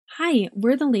Hi,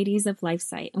 we're the ladies of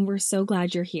LifeSite, and we're so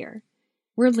glad you're here.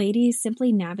 We're ladies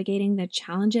simply navigating the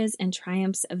challenges and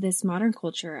triumphs of this modern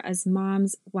culture as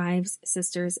moms, wives,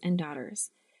 sisters, and daughters.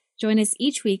 Join us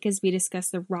each week as we discuss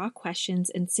the raw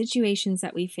questions and situations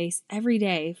that we face every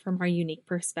day from our unique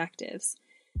perspectives.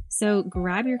 So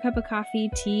grab your cup of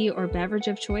coffee, tea, or beverage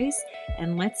of choice,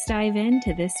 and let's dive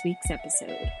into this week's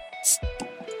episode.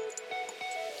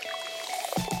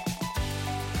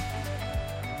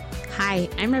 Hi,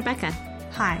 I'm Rebecca.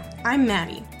 Hi, I'm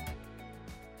Maddie.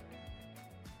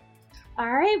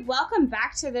 All right, welcome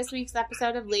back to this week's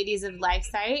episode of Ladies of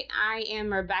LifeSite. I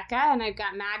am Rebecca, and I've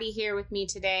got Maddie here with me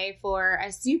today for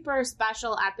a super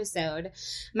special episode.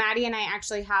 Maddie and I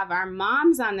actually have our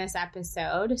moms on this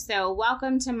episode, so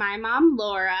welcome to my mom,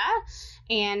 Laura,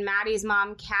 and Maddie's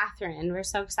mom, Catherine. We're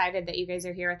so excited that you guys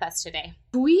are here with us today.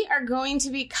 We are going to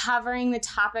be covering the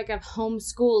topic of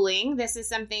homeschooling. This is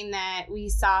something that we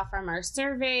saw from our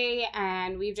survey,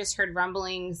 and we've just heard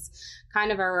rumblings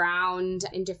kind of around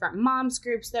in different moms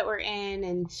groups that we're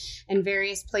in and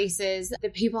various places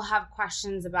that people have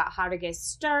questions about how to get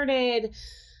started.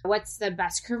 What's the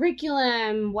best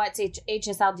curriculum? What's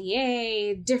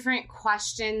HSLDA? Different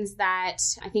questions that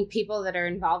I think people that are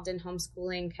involved in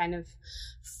homeschooling kind of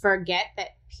forget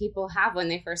that people have when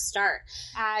they first start.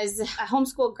 As a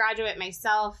homeschool graduate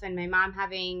myself and my mom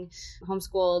having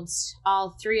homeschooled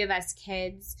all three of us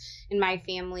kids in my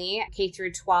family, K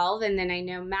through 12. And then I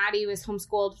know Maddie was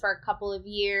homeschooled for a couple of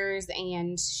years,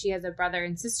 and she has a brother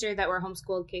and sister that were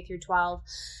homeschooled K through 12.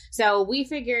 So we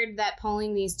figured that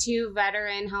pulling these two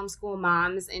veteran homeschool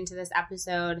moms into this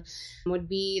episode would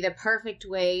be the perfect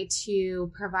way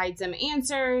to provide some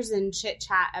answers and chit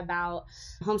chat about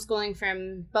homeschooling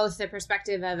from both the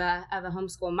perspective of a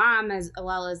homeschool mom as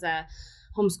well as a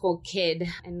homeschool kid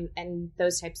and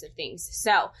those types of things.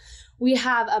 So we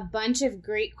have a bunch of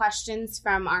great questions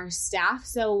from our staff,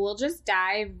 so we'll just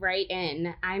dive right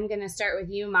in. I'm going to start with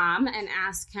you, Mom, and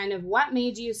ask kind of what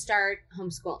made you start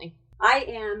homeschooling? I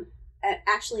am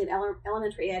actually an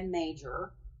elementary ed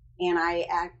major, and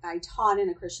I taught in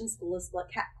a Christian school, a split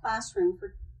classroom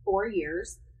for 4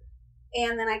 years,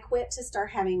 and then I quit to start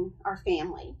having our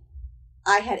family.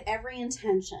 I had every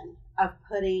intention of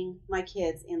putting my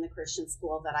kids in the Christian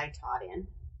school that I taught in.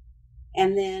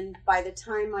 And then by the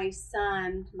time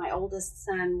my oldest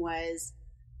son was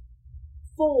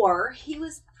 4, he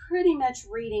was pretty much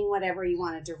reading whatever he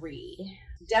wanted to read.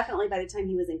 Definitely by the time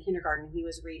he was in kindergarten, he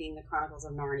was reading the Chronicles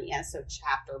of Narnia, so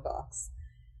chapter books.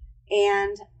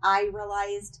 And I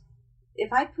realized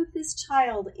if I put this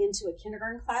child into a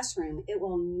kindergarten classroom, it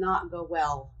will not go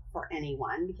well for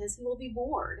anyone because he will be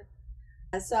bored.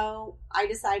 So I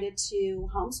decided to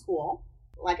homeschool.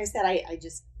 Like I said, I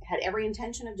just had every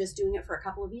intention of just doing it for a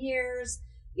couple of years.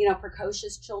 You know,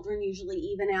 precocious children usually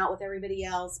even out with everybody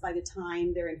else by the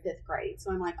time they're in 5th grade.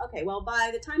 So I'm like, okay, well,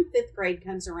 by the time 5th grade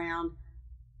comes around,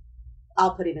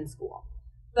 I'll put him in school.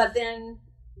 But then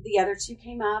the other two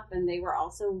came up, and they were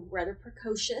also rather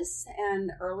precocious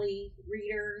and early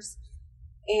readers.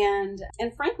 And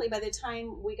frankly, by the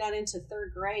time we got into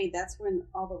 3rd grade, that's when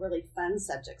all the really fun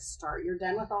subjects start. You're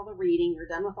done with all the reading. You're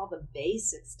done with all the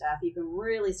basic stuff. You can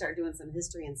really start doing some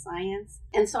history and science.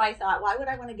 And so I thought, why would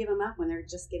I want to give them up when they're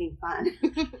just getting fun?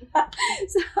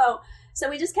 So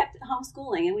we just kept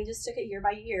homeschooling, and we just took it year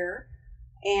by year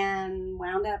and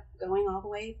wound up going all the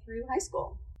way through high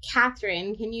school.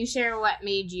 Catherine, can you share what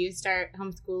made you start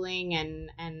homeschooling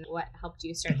and what helped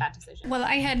you start that decision? Well,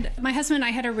 my husband and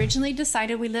I had originally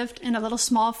decided, we lived in a little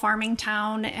small farming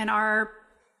town, and our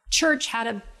church had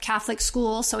a Catholic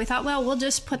school. So we thought, well, we'll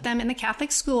just put them in the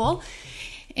Catholic school.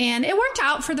 And it worked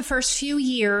out for the first few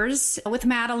years with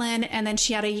Madeline. And then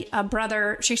she had a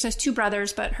brother. She has 2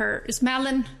 brothers, but her is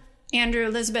Madeline, Andrew,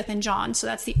 Elizabeth, and John. So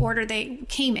that's the order they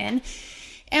came in.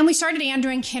 And we started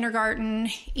Andrew in kindergarten,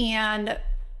 and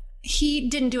he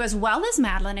didn't do as well as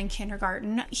Madeline in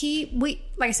kindergarten. Like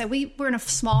I said, we were in a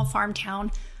small farm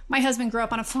town. My husband grew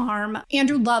up on a farm.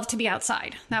 Andrew loved to be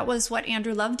outside. That was what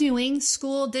Andrew loved doing.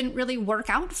 School didn't really work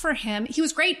out for him. He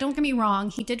was great, don't get me wrong.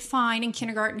 He did fine in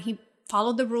kindergarten. He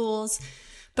followed the rules.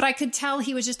 But I could tell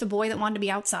he was just a boy that wanted to be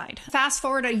outside. Fast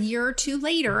forward a year or 2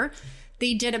 later,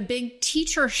 they did a big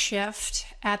teacher shift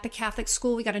at the Catholic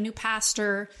school. We got a new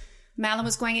pastor. Madeline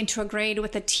was going into a grade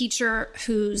with a teacher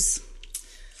whose,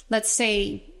 let's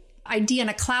say, idea in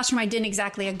a classroom I didn't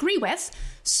exactly agree with.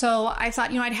 So I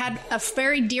thought, I'd had a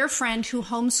very dear friend who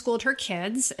homeschooled her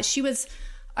kids. She was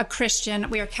a Christian.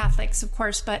 We are Catholics, of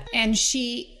course, and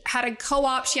she had a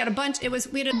co-op. She had a bunch.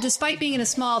 Despite being in a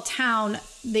small town,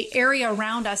 the area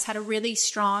around us had a really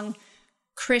strong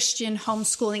Christian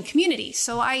homeschooling community.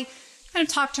 So I kind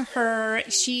of talked to her.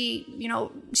 She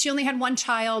only had one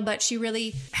child, but she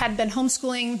really had been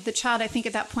homeschooling the child. I think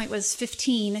at that point was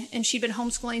 15, and she'd been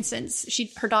homeschooling since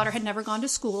her daughter had never gone to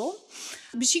school.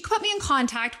 But she put me in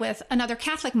contact with another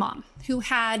Catholic mom who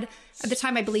had, at the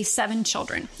time, I believe 7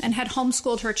 children and had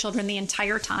homeschooled her children the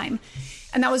entire time.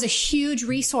 And that was a huge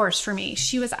resource for me.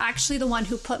 She was actually the one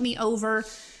who put me over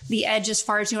the edge as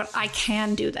far as, I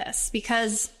can do this,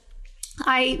 because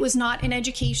I was not in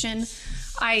education.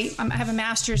 I have a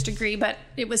master's degree, but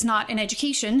it was not in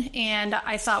education. And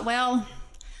I thought, well,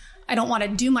 I don't want to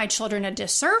do my children a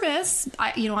disservice.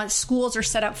 Schools are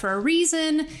set up for a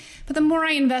reason. But the more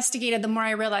I investigated, the more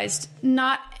I realized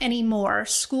not anymore.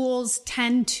 Schools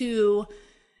tend to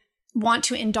want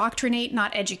to indoctrinate,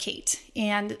 not educate.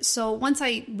 And so once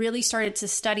I really started to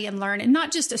study and learn and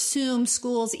not just assume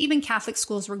schools, even Catholic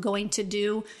schools, were going to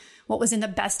do what was in the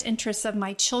best interests of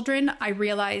my children, I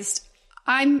realized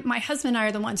my husband and I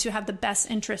are the ones who have the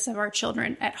best interests of our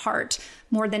children at heart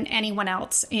more than anyone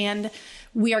else. And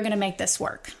we are going to make this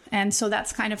work. And so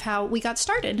that's kind of how we got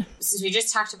started. Since we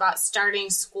just talked about starting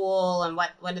school and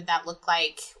what did that look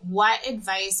like, what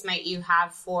advice might you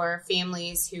have for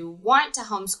families who want to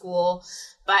homeschool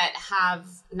but have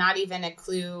not even a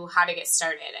clue how to get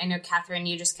started? I know, Catherine,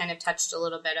 you just kind of touched a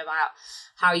little bit about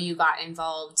how you got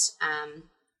involved.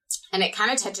 And it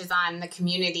kind of touches on the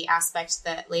community aspect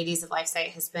that Ladies of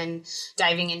LifeSite has been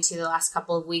diving into the last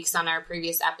couple of weeks on our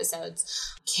previous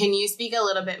episodes. Can you speak a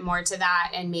little bit more to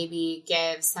that and maybe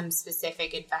give some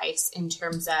specific advice in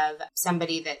terms of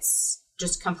somebody that's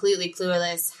just completely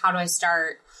clueless? How do I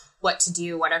start? What to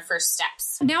do? What are first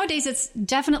steps? Nowadays, it's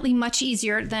definitely much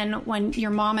easier than when your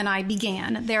mom and I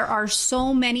began. There are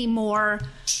so many more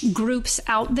groups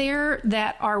out there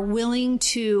that are willing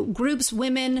to, groups,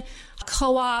 women,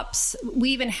 co-ops.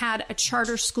 We even had a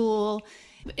charter school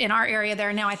in our area. There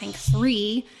are now, I think,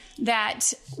 3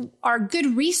 that are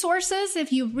good resources.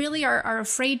 If you really are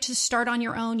afraid to start on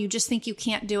your own, you just think you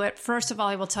can't do it. First of all,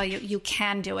 I will tell you, you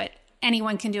can do it.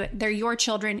 Anyone can do it. They're your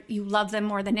children. You love them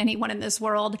more than anyone in this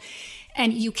world,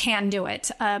 and you can do it.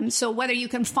 So whether you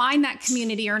can find that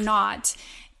community or not,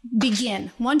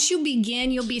 begin. Once you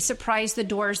begin, you'll be surprised the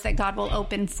doors that God will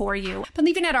open for you. But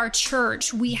even at our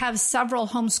church, we have several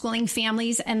homeschooling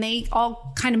families, and they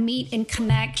all kind of meet and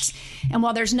connect. And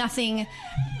while there's nothing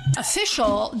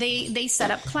official, they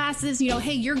set up classes.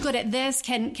 Hey, you're good at this.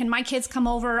 Can my kids come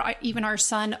over? Even our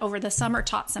son over the summer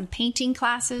taught some painting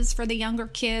classes for the younger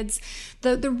kids.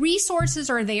 The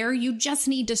resources are there. You just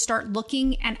need to start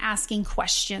looking and asking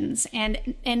questions.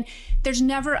 And there's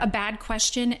never a bad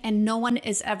question, and no one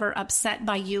is ever upset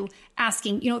by you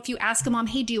asking. If you ask a mom,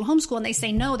 hey, do you homeschool? And they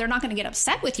say no, they're not going to get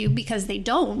upset with you because they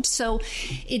don't. So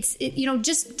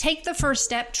just take the first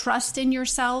step, trust in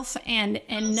yourself, and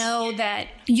know that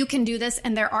you can do this.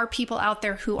 And there are people out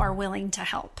there who are willing to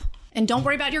help. And don't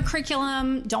worry about your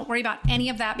curriculum. Don't worry about any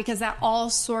of that, because that all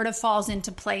sort of falls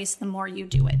into place the more you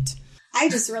do it. I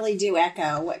just really do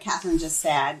echo what Catherine just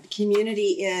said.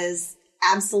 Community is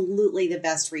absolutely the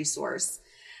best resource,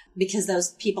 because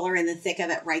those people are in the thick of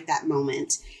it right that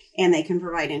moment, and they can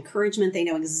provide encouragement. They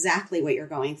know exactly what you're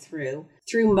going through.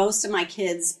 Through most of my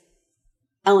kids'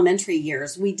 elementary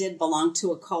years, we did belong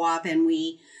to a co-op, and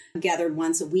we gathered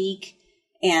once a week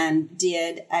and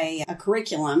did a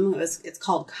curriculum. It's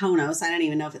called KONOS. I don't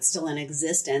even know if it's still in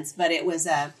existence, but it was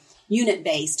a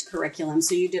unit-based curriculum.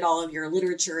 So you did all of your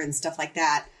literature and stuff like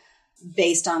that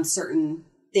based on certain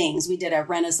things. We did a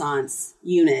Renaissance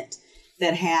unit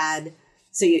that had,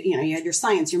 so you had your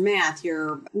science, your math,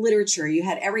 your literature, you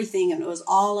had everything, and it was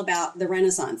all about the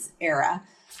Renaissance era.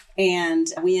 And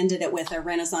we ended it with a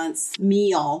Renaissance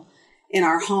meal in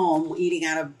our home, eating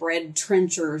out of bread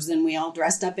trenchers, and we all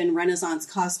dressed up in Renaissance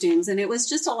costumes. And it was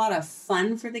just a lot of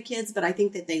fun for the kids, but I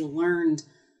think that they learned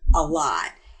a lot.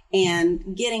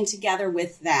 And getting together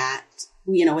with that,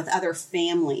 with other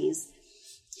families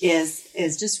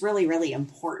is just really, really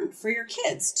important for your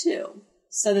kids too,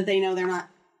 so that they know they're not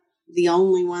the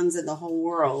only ones in the whole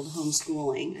world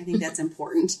homeschooling. I think that's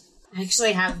important. I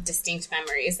actually have distinct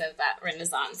memories of that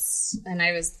Renaissance, and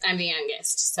I'm the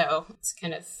youngest, so it's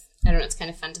kind of, it's kind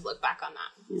of fun to look back on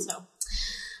that. Yeah. So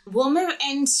we'll move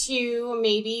into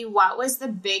maybe what was the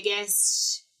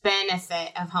biggest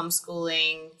benefit of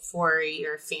homeschooling for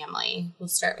your family. We'll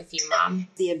start with you, Mom.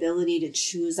 The ability to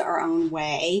choose our own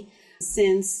way.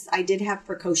 Since I did have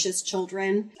precocious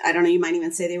children, I don't know, you might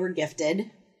even say they were gifted.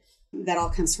 That all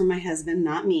comes from my husband,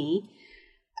 not me.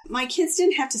 My kids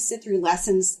didn't have to sit through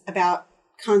lessons about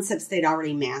concepts they'd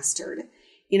already mastered.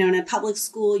 In a public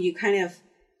school, you kind of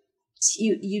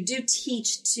you do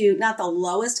teach to not the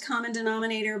lowest common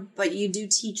denominator, but you do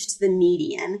teach to the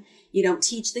median. You don't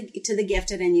teach to the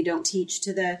gifted, and you don't teach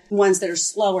to the ones that are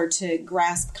slower to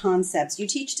grasp concepts. You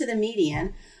teach to the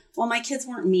median. Well, my kids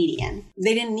weren't median.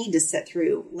 They didn't need to sit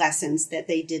through lessons that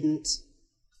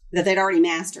they'd already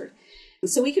mastered.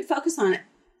 So we could focus on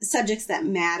subjects that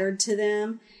mattered to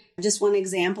them. Just one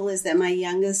example is that my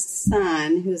youngest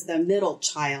son, who's the middle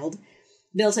child,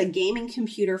 built a gaming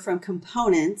computer from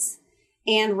components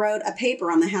and wrote a paper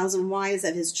on the hows and whys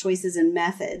of his choices and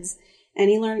methods.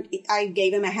 And I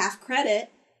gave him a half credit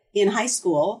in high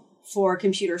school for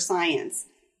computer science.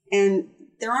 And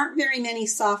there aren't very many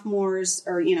sophomores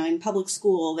or, in public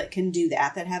school that can do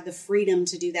that have the freedom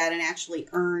to do that and actually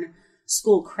earn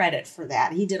school credit for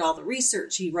that. He did all the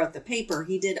research. He wrote the paper.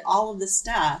 He did all of the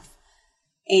stuff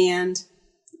and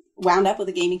wound up with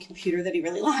a gaming computer that he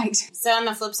really liked. So on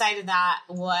the flip side of that,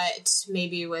 what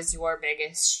maybe was your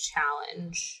biggest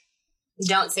challenge?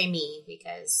 Don't say me,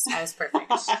 because I was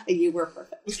perfect. You were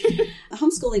perfect.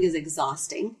 Homeschooling is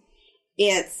exhausting.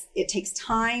 It takes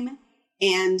time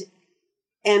and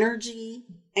energy,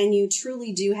 and you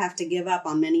truly do have to give up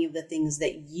on many of the things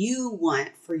that you want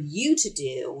for you to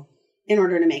do in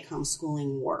order to make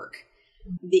homeschooling work.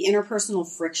 The interpersonal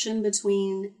friction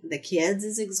between the kids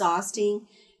is exhausting.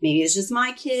 Maybe it's just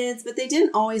my kids, but they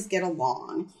didn't always get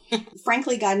along.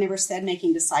 Frankly, God never said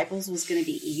making disciples was going to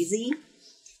be easy.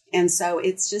 And so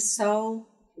it's just so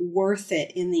worth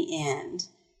it in the end.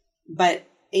 But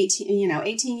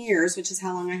 18 years, which is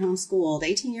how long I homeschooled,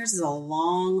 18 years is a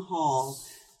long haul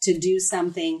to do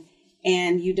something.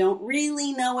 And you don't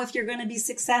really know if you're going to be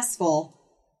successful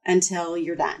until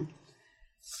you're done.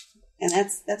 And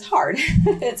that's hard.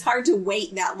 It's hard to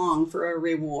wait that long for a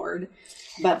reward,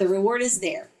 but the reward is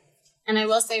there. And I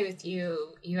will say with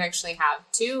you, you actually have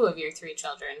 2 of your 3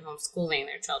 children homeschooling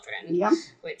their children. Yeah.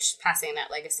 Which passing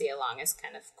that legacy along is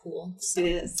kind of cool. So. It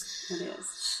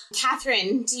is.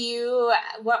 Catherine,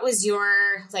 what was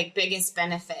your biggest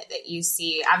benefit that you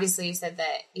see? Obviously you said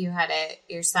that you had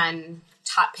your son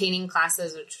taught painting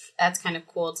classes, which that's kind of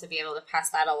cool to be able to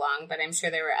pass that along, but I'm sure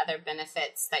there were other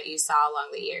benefits that you saw along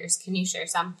the years. Can you share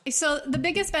some? So the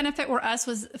biggest benefit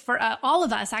for all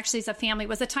of us actually as a family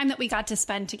was the time that we got to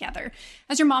spend together.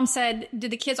 As your mom said,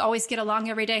 did the kids always get along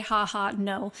every day? Ha ha,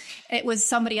 no. It was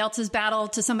somebody else's battle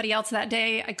to somebody else that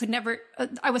day.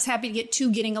 I was happy to get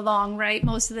 2 getting along, right?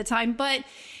 Most of the time, but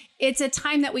it's a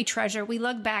time that we treasure. We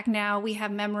look back now, we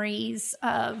have memories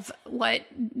of what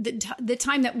the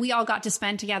time that we all got to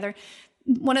spend together.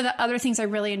 One of the other things I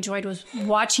really enjoyed was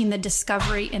watching the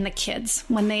discovery in the kids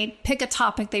when they pick a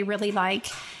topic they really like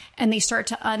and they start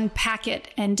to unpack it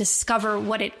and discover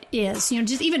what it is.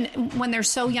 Just even when they're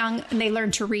so young and they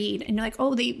learn to read and you're like,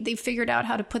 oh, they figured out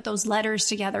how to put those letters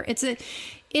together.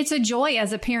 It's a joy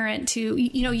as a parent to,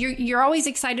 you're always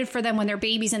excited for them when they're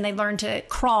babies and they learn to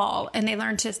crawl and they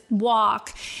learn to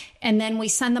walk. And then we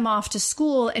send them off to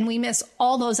school and we miss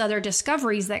all those other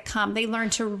discoveries that come. They learn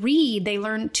to read. They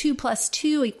learn 2 +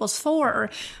 2 = 4.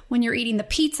 When you're eating the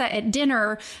pizza at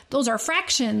dinner, those are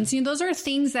fractions. Those are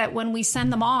things that when we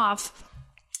send them off,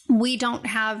 we don't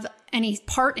have any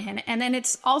part in. And then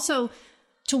it's also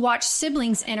to watch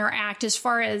siblings interact as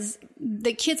far as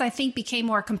the kids, I think, became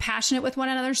more compassionate with one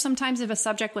another. Sometimes if a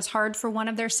subject was hard for one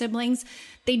of their siblings,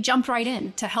 they jumped right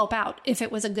in to help out if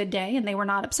it was a good day and they were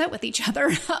not upset with each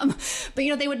other. But,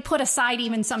 they would put aside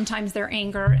even sometimes their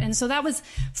anger. And so that was,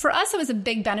 for us, it was a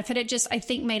big benefit. It just, I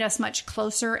think, made us much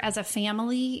closer as a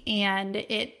family, and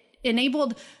it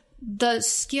enabled the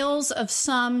skills of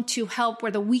some to help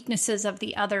where the weaknesses of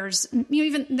the others,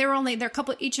 even they're a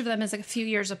couple, each of them is a few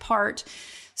years apart.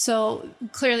 So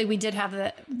clearly we did have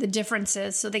the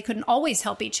differences, so they couldn't always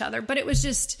help each other, but it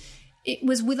was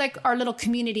we like our little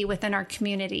community within our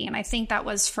community. And I think that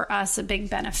was for us a big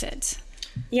benefit.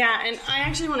 Yeah. And I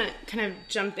actually want to kind of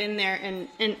jump in there and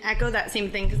echo that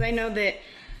same thing. 'Cause I know that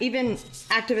even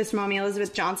activist mommy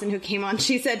Elizabeth Johnson, who came on,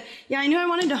 she said, yeah, I knew I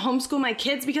wanted to homeschool my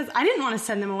kids because I didn't want to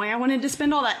send them away. I wanted to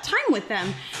spend all that time with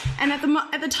them. And at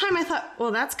the time I thought,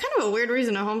 well, that's kind of a weird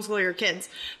reason to homeschool your kids.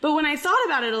 But when I thought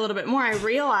about it a little bit more, I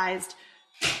realized,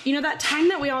 that time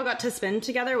that we all got to spend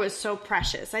together was so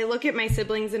precious. I look at my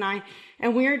siblings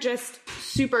and we're just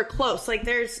super close.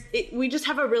 We just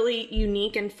have a really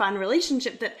unique and fun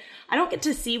relationship that I don't get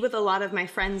to see with a lot of my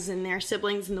friends and their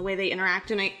siblings and the way they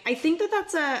interact. And I think that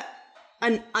that's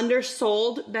an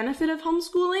undersold benefit of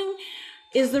homeschooling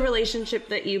is the relationship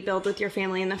that you build with your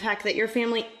family and the fact that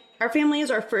our family is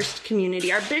our first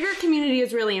community. Our bigger community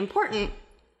is really important.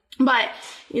 But,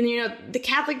 the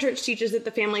Catholic Church teaches that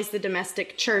the family is the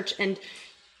domestic church. And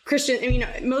Christian, you know,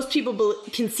 most people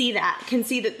can see that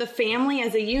the family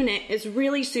as a unit is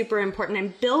really super important,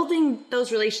 and building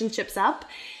those relationships up.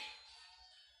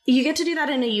 You get to do that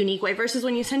in a unique way versus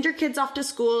when you send your kids off to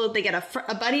school, they get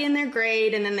a buddy in their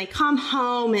grade, and then they come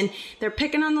home and they're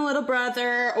picking on the little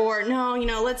brother, or no, you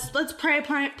know, let's play a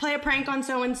prank on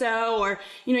so-and-so, or,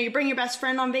 you know, you bring your best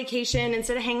friend on vacation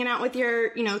instead of hanging out with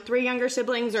your, you know, 3 younger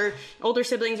siblings or older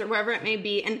siblings or whoever it may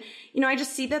be. And, you know, I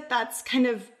just see that that's kind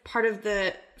of part of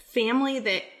the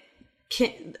family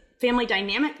family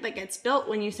dynamic that gets built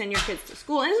when you send your kids to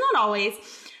school. And it's not always,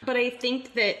 but I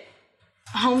think that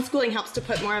homeschooling helps to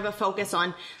put more of a focus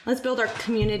on, let's build our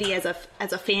community as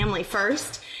a family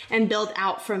first and build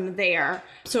out from there.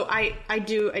 So I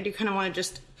do kind of want to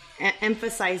just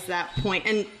emphasize that point.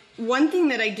 And one thing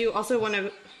that I do also want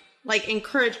to like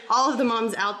encourage all of the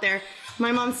moms out there.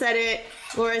 My mom said it,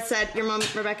 Laura said, your mom,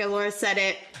 Rebecca, Laura said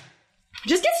it.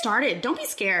 Just get started. Don't be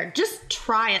scared. Just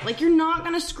try it. Like, you're not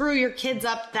going to screw your kids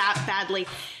up that badly.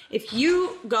 If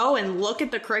you go and look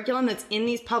at the curriculum that's in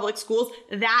these public schools,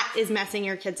 that is messing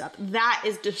your kids up. That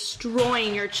is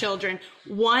destroying your children.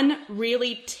 One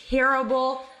really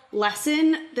terrible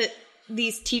lesson that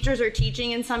these teachers are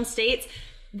teaching in some states,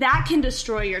 that can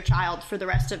destroy your child for the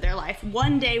rest of their life.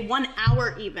 One day, 1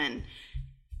 hour even.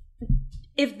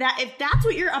 If that's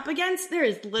what you're up against, there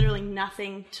is literally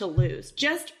nothing to lose.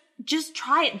 Just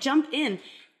try it. Jump in.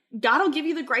 God will give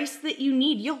you the grace that you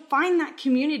need. You'll find that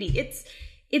community.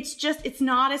 It's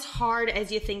not as hard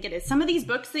as you think it is. Some of these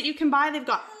books that you can buy, they've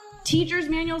got teacher's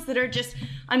manuals that are just,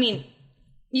 I mean,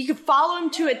 you could follow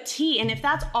them to a T. And if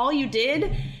that's all you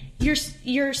did,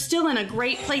 you're still in a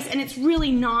great place. And it's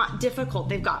really not difficult.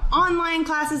 They've got online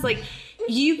classes. Like,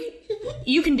 you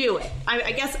can do it.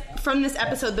 I guess from this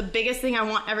episode, the biggest thing I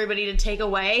want everybody to take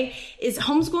away is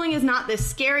homeschooling is not this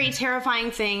scary,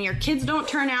 terrifying thing. Your kids don't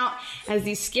turn out as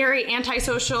these scary,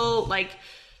 antisocial, like,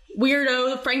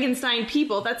 weirdo Frankenstein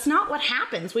people. That's not what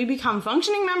happens. We become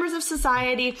functioning members of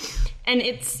society, and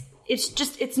it's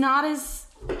not as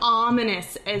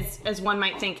ominous as one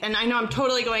might think. And I know I'm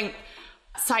totally going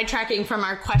sidetracking from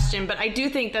our question, but I do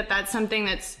think that that's something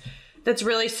that's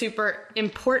really super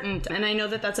important. And I know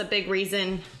that that's a big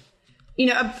reason, you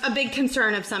know, a big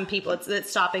concern of some people. That's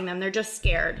stopping them. They're just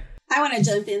scared. I want to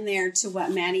jump in there to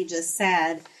what Maddie just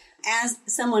said. As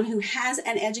someone who has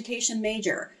an education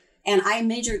major, and I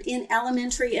majored in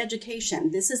elementary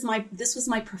education, this was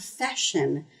my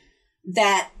profession,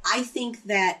 that I think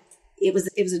that it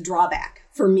was a drawback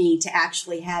for me to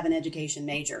actually have an education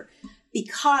major,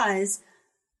 because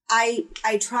I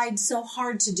tried so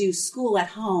hard to do school at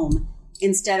home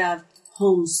instead of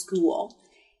homeschool.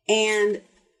 And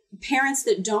parents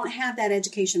that don't have that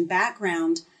education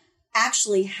background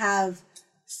actually have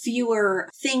fewer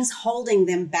things holding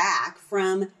them back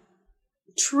from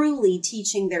truly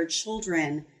teaching their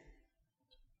children,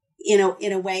 you know,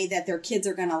 in a way that their kids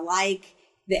are going to like,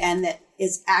 and that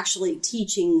is actually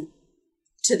teaching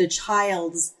to the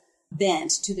child's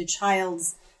bent, to the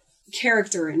child's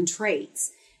character and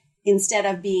traits, instead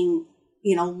of being,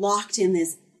 you know, locked in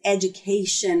this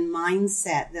education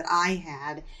mindset that I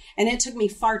had. And it took me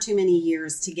far too many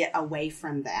years to get away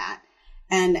from that.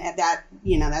 And that,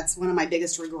 you know, that's one of my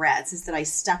biggest regrets, is that I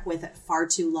stuck with it far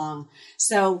too long.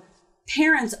 So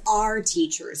parents are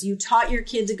teachers. You taught your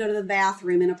kid to go to the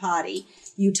bathroom in a potty.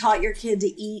 You taught your kid to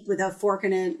eat with a fork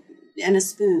and a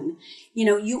spoon. You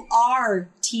know, you are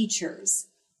teachers.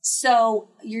 So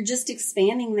you're just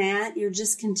expanding that. You're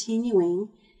just continuing.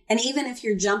 And even if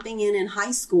you're jumping in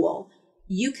high school,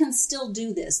 you can still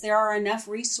do this. There are enough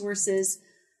resources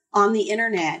on the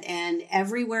internet and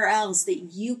everywhere else that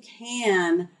you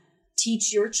can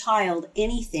teach your child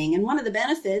anything. And one of the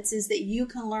benefits is that you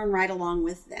can learn right along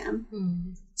with them.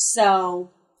 Mm-hmm.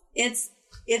 So it's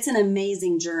an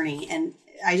amazing journey. And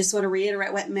I just want to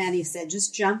reiterate what Maddie said.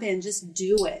 Just jump in, just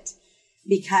do it.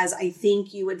 Because I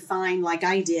think you would find, like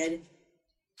I did,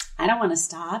 I don't want to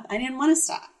stop. I didn't want to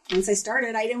stop. Once I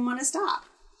started, I didn't want to stop.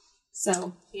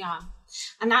 So, yeah.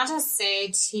 And I'll just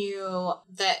say too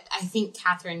that I think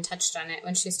Catherine touched on it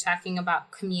when she was talking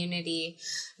about community,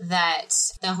 that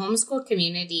the homeschool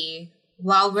community,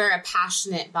 while we're a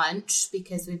passionate bunch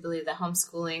because we believe that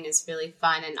homeschooling is really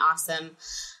fun and awesome,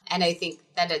 and I think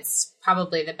that it's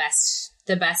probably the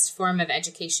best form of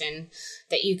education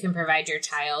that you can provide your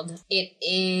child, it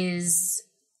is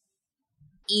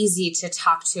easy to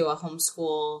talk to a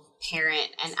homeschool parent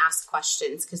and ask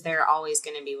questions because they're always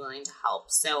going to be willing to help.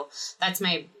 So that's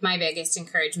my biggest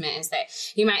encouragement, is that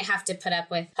you might have to put up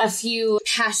with a few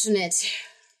passionate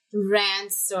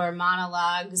rants or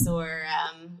monologues or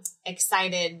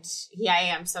excited. Yeah,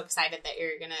 I am so excited that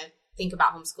you're going to think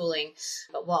about homeschooling,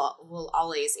 but we'll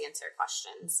always answer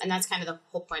questions. And that's kind of the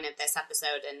whole point of this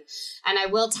episode. And I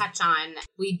will touch on,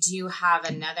 we do have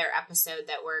another episode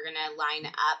that we're going to line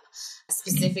up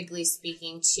specifically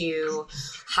speaking to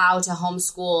how to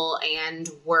homeschool and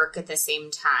work at the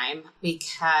same time,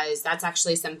 because that's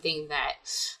actually something that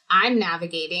I'm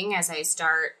navigating as I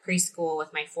start preschool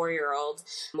with my 4-year-old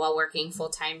while working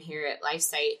full-time here at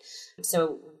LifeSite.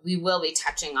 So we will be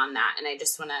touching on that. And I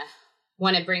just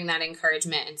want to bring that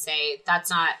encouragement and say that's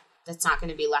not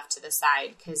going to be left to the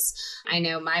side, because I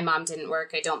know my mom didn't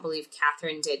work. I don't believe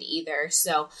Catherine did either.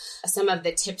 So some of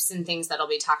the tips and things that'll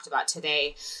be talked about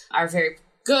today are very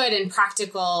good and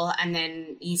practical. And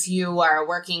then if you are a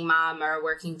working mom or a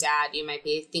working dad, you might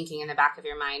be thinking in the back of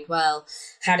your mind, well,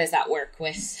 how does that work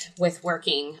with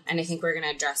working? And I think we're going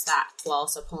to address that while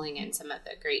also pulling in some of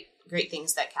the great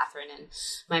things that Catherine and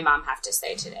my mom have to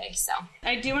say today. So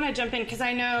I do want to jump in because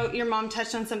I know your mom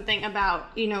touched on something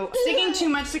about, thinking too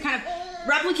much to kind of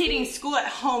replicating school at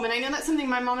home. And I know that's something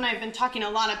my mom and I have been talking a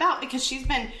lot about, because she's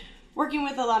been working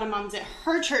with a lot of moms at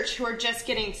her church who are just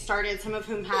getting started, some of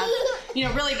whom have,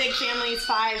 really big families,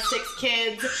 5, 6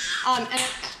 kids. And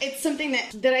it's something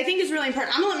that I think is really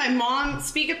important. I'm going to let my mom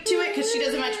speak up to it because she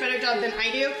does a much better job than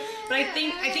I do. But I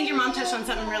think your mom touched on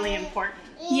something really important.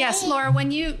 Yes, Laura,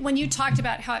 when you talked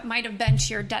about how it might have been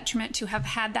to your detriment to have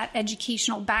had that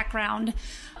educational background,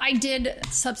 I did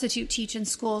substitute teach in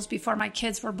schools before my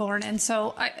kids were born. And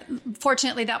so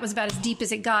fortunately, that was about as deep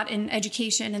as it got in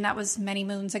education. And that was many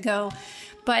moons ago.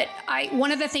 But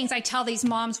one of the things I tell these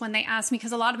moms when they ask me,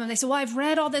 because a lot of them, they say, well, I've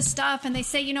read all this stuff. And they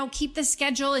say, keep this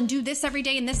schedule and do this every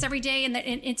day and this every day. And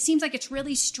it seems like it's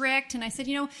really strict. And I said,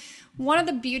 one of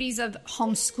the beauties of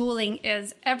homeschooling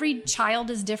is every child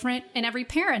is different and every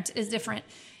parent is different.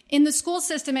 In the school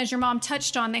system, as your mom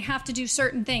touched on, they have to do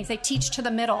certain things. They teach to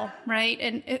the middle, right?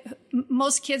 And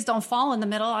most kids don't fall in the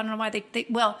middle. I don't know why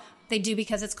they do,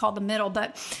 because it's called the middle.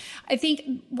 But I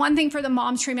think one thing for the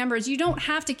moms to remember is you don't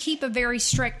have to keep a very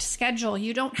strict schedule.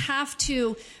 You don't have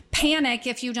to panic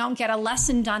if you don't get a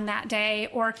lesson done that day.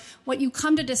 Or what you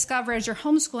come to discover as you're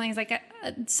homeschooling is like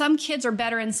some kids are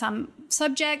better in some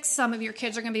subjects. Some of your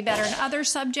kids are going to be better in other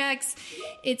subjects.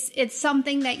 It's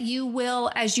something that you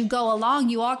will, as you go along,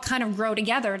 you all kind of grow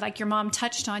together. Like your mom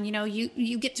touched on,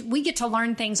 we get to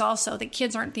learn things also. The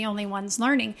kids aren't the only ones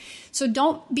learning. So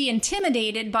don't be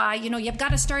intimidated by, you've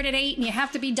got to start at 8 and you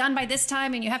have to be done by this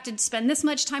time and you have to spend this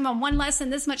much time on one lesson,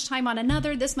 this much time on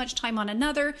another, this much time on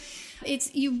another.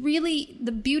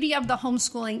 The beauty of the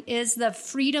homeschooling is the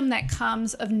freedom that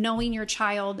comes of knowing your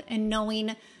child and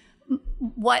knowing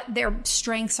what their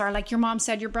strengths are. Like your mom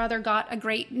said, your brother got a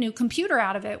great new computer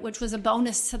out of it, which was a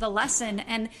bonus to the lesson.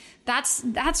 And that's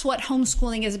what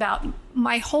homeschooling is about.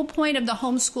 My whole point of the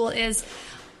homeschool is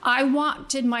I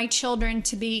wanted my children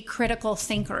to be critical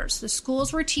thinkers. The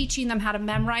schools were teaching them how to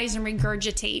memorize and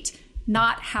regurgitate,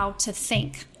 not how to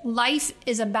think. Life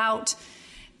is about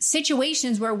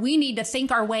situations where we need to think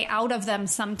our way out of them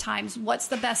sometimes. What's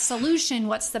the best solution?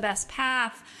 What's the best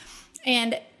path?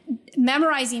 And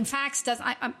memorizing facts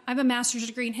I have a master's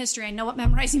degree in history. I know what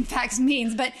memorizing facts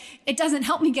means, but it doesn't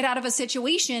help me get out of a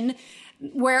situation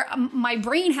where my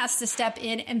brain has to step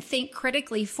in and think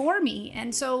critically for me.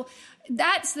 And so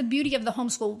that's the beauty of the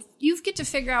homeschool. You get to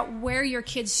figure out where your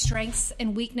kids' strengths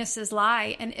and weaknesses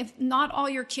lie. And if not all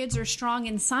your kids are strong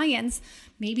in science,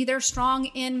 maybe they're strong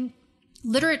in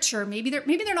literature. Maybe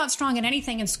they're not strong in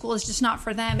anything and school is just not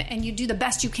for them. And you do the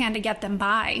best you can to get them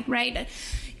by, right?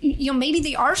 Maybe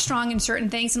they are strong in certain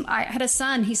things. I had a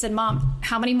son, he said, Mom,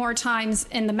 how many more times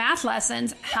in the math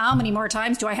lessons, how many more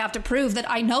times do I have to prove that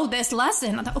I know this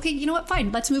lesson? I thought, okay, you know what?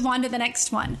 Fine. Let's move on to the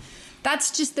next one. That's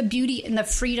just the beauty and the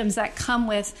freedoms that come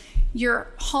with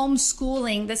your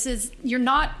homeschooling. You're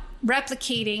not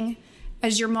replicating,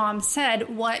 as your mom said,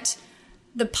 what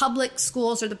the public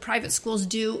schools or the private schools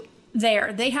do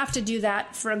there. They have to do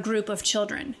that for a group of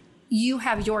children. You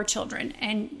have your children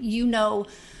and you know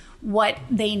what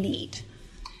they need.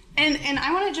 And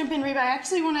I want to jump in, Reba. I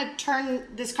actually want to turn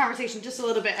this conversation just a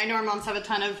little bit. I know our moms have a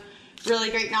ton of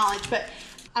really great knowledge, but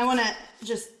I want to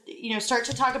just, start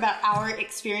to talk about our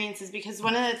experiences, because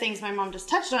one of the things my mom just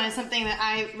touched on is something that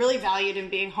I really valued in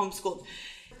being homeschooled.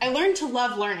 I learned to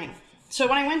love learning. So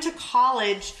when I went to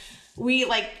college,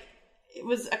 it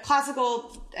was a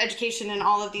classical education and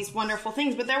all of these wonderful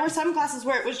things, but there were some classes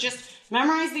where it was just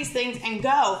memorize these things and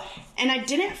go. And I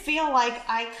didn't feel like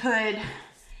I could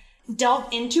delve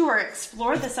into or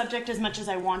explore the subject as much as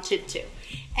I wanted to.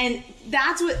 And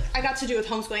that's what I got to do with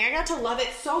homeschooling. I got to love it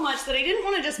so much that I didn't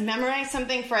want to just memorize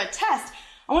something for a test.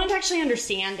 I wanted to actually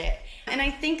understand it. And I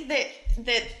think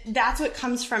that's what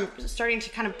comes from starting to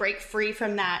kind of break free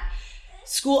from that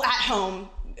school at home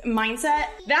mindset.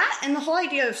 That and the whole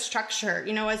idea of structure,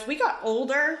 you know, as we got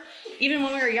older, even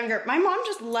when we were younger, my mom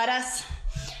just let us,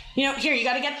 you know, here, you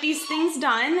got to get these things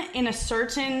done in a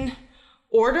certain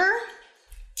order,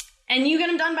 and you get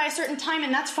them done by a certain time,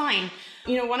 and that's fine.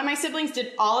 You know, one of my siblings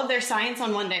did all of their science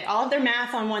on one day, all of their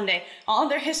math on one day, all of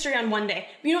their history on one day.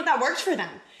 You know what? That worked for them.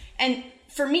 And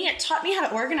for me, it taught me how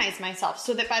to organize myself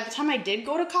so that by the time I did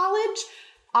go to college,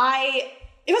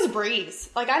 it was a breeze.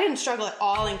 Like, I didn't struggle at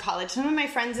all in college. Some of my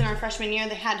friends in our freshman year,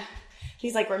 they had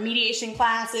these like remediation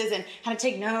classes and how to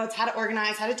take notes, how to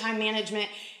organize, how to time management.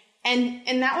 And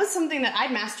that was something that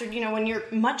I'd mastered, you know, when you're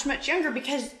much, much younger,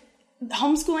 because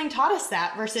homeschooling taught us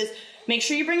that, versus make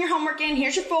sure you bring your homework in.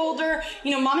 Here's your folder.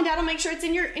 You know, mom and dad will make sure it's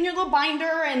in your little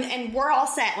binder, and we're all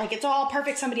set. Like, it's all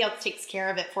perfect. Somebody else takes care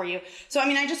of it for you. So, I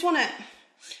mean, I just want to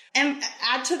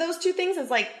add to those two things as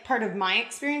like part of my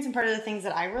experience and part of the things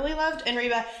that I really loved. And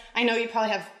Reba, I know you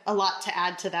probably have a lot to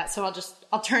add to that. So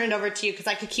I'll turn it over to you, because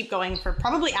I could keep going for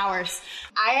probably hours.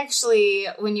 I actually,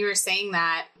 when you were saying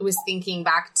that, was thinking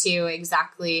back to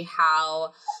exactly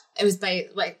how it was by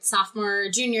like sophomore,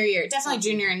 junior year, definitely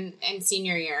junior and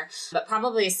senior year, but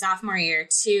probably sophomore year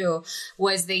too,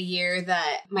 was the year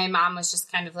that my mom was just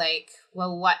kind of like,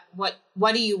 well,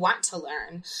 what do you want to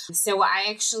learn? So I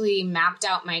actually mapped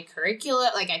out my curriculum.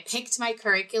 Like, I picked my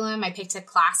curriculum. I picked the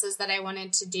classes that I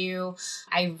wanted to do.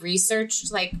 I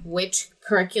researched like which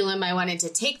curriculum I wanted to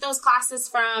take those classes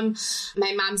from.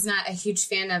 My mom's not a huge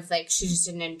fan of, like, she just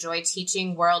didn't enjoy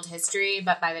teaching world history.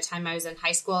 But by the time I was in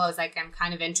high school, I was like, I'm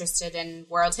kind of interested in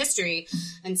world history.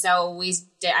 And so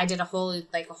I did a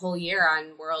whole year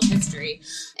on world history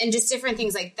and just different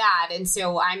things like that. And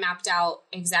so I mapped out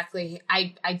exactly,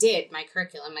 I did my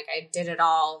curriculum. Like, I did it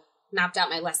all, mapped out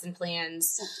my lesson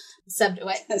plans.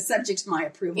 Subject to my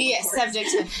approval. Yes,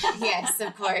 yes,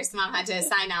 of course. Mom had to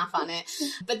sign off on it.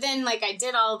 But then, like, I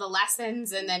did all the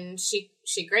lessons, and then she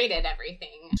graded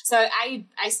everything. So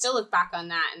I still look back on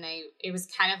that, and it was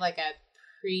kind of like a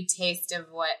pre-taste of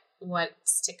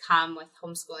what's to come with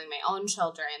homeschooling my own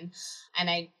children. And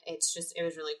it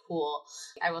was really cool.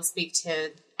 I will speak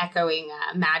to echoing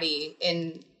Maddie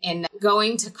in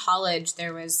going to college.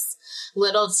 There was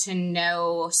little to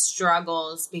no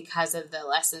struggles because of the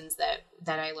lessons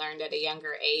that I learned at a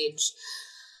younger age.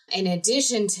 In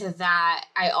addition to that,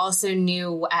 I also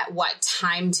knew at what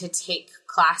time to take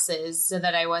classes so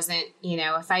that I wasn't, you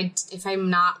know, if I'm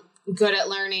not good at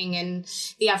learning in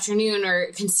the afternoon or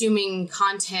consuming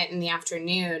content in the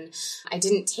afternoon, I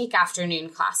didn't take afternoon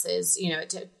classes, you know,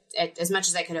 as much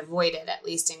as I could avoid it, at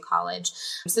least in college.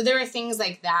 So there were things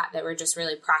like that were just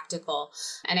really practical.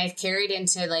 And I've carried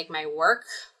into like my work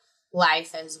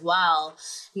life as well,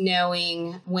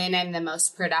 knowing when I'm the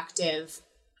most productive,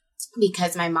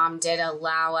 because my mom did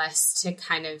allow us to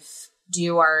kind of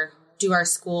do our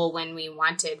school when we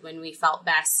wanted, when we felt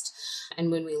best,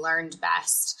 and when we learned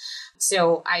best.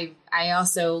 So I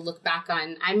also look back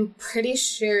on, I'm pretty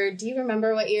sure, do you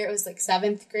remember what year? It was like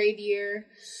 7th grade year.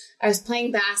 I was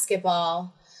playing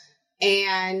basketball,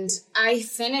 and I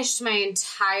finished my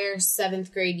entire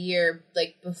 7th grade year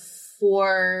like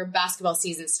before basketball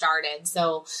season started.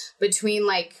 So between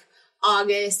like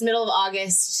middle of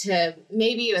August to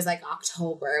maybe it was like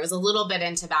October. It was a little bit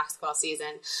into basketball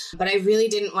season, but I really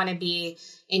didn't want to be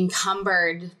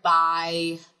encumbered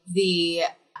by the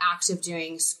act of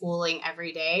doing schooling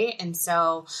every day. And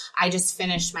so I just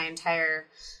finished my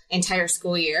entire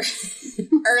school year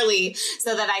early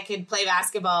so that I could play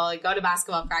basketball and go to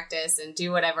basketball practice and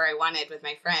do whatever I wanted with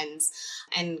my friends,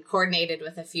 and coordinated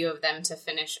with a few of them to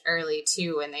finish early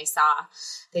too. And they saw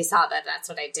that that's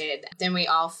what I did. Then we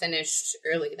all finished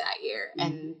early that year,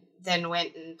 and then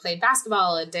went and played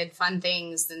basketball and did fun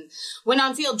things and went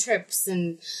on field trips.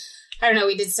 And I don't know,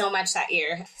 we did so much that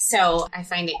year. So I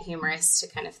find it humorous to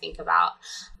kind of think about.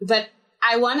 But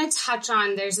I want to touch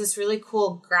on, there's this really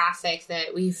cool graphic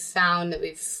that we've found that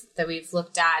we've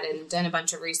looked at and done a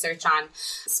bunch of research on,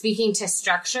 speaking to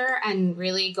structure and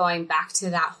really going back to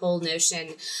that whole notion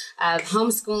of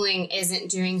homeschooling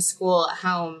isn't doing school at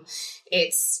home.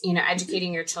 It's, you know,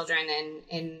 educating your children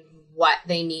in what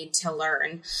they need to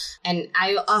learn. And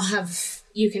I'll have,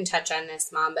 you can touch on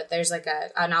this, Mom, but there's like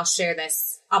and I'll share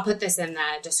this. I'll put this in the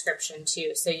description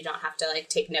too, so you don't have to like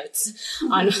take notes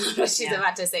on what she's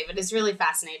about to say, but it's really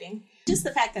fascinating. Just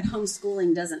the fact that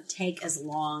homeschooling doesn't take as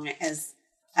long as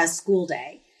a school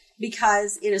day,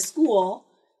 because in a school,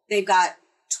 they've got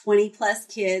 20 plus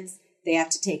kids. They have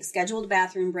to take scheduled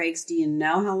bathroom breaks. Do you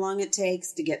know how long it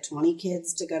takes to get 20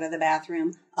 kids to go to the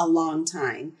bathroom? A long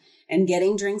time. And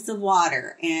getting drinks of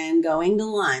water and going to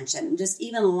lunch and just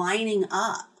even lining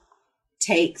up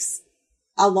takes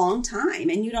a long time,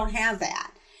 and you don't have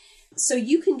that. So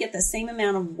you can get the same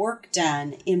amount of work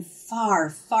done in far,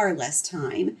 far less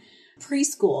time.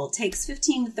 Preschool takes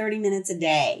 15 to 30 minutes a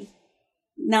day.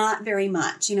 Not very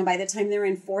much. You know, by the time they're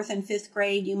in 4th and 5th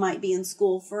grade, you might be in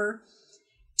school for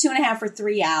 2.5 or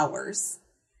 3 hours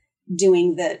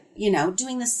doing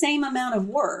the same amount of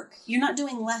work. You're not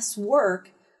doing less work,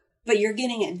 but you're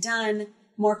getting it done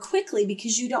more quickly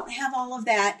because you don't have all of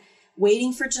that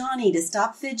waiting for Johnny to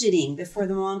stop fidgeting before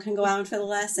the mom can go out for the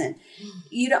lesson.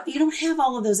 You don't have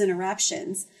all of those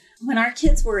interruptions. When our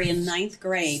kids were in 9th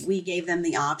grade, we gave them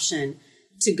the option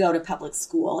to go to public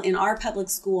school. In our public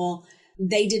school,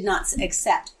 they did not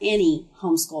accept any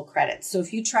homeschool credits. So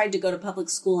if you tried to go to public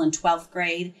school in 12th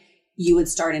grade, you would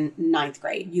start in 9th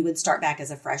grade. You would start back as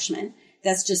a freshman.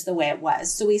 That's just the way it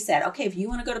was. So we said, okay, if you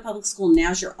want to go to public school,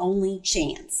 now's your only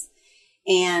chance.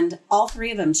 And all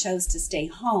 3 of them chose to stay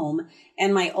home.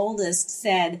 And my oldest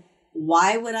said,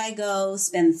 why would I go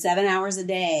spend 7 hours a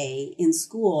day in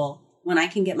school when I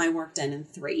can get my work done in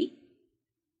 3?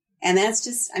 And that's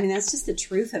just the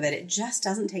truth of it. It just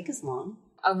doesn't take as long.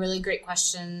 A really great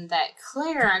question that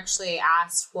Claire actually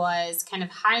asked was kind of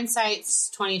hindsight's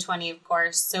 2020, of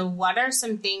course. So what are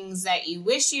some things that you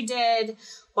wish you did?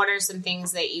 What are some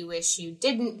things that you wish you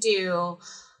didn't do?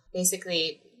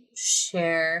 Basically,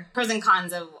 share pros and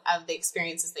cons of the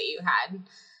experiences that you had.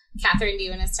 Catherine, do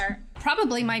you want to start?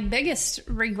 Probably my biggest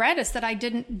regret is that I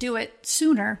didn't do it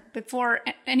sooner, before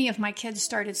any of my kids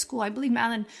started school. I believe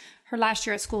Madeline, her last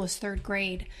year at school was 3rd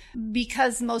grade,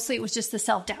 because mostly it was just the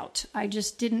self-doubt. I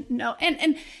just didn't know.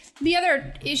 And the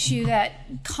other issue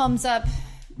that comes up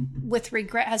with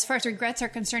regret, as far as regrets are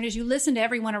concerned, is you listen to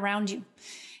everyone around you.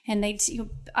 And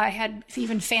I had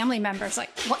even family members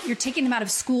like, what, you're taking them out of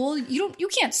school? You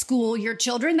can't school your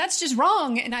children. That's just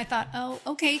wrong. And I thought, oh,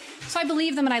 okay. So I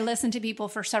believed them and I listened to people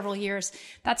for several years.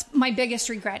 That's my biggest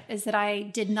regret, is that I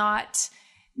did not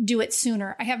do it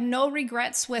sooner. I have no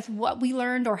regrets with what we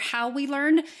learned or how we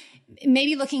learned.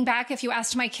 Maybe looking back, if you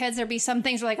asked my kids, there'd be some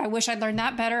things like, I wish I'd learned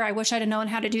that better. I wish I'd have known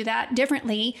how to do that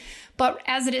differently. But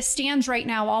as it stands right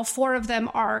now, all 4 of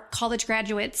them are college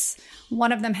graduates.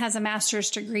 One of them has a master's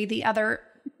degree. The other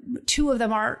 2 of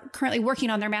them are currently working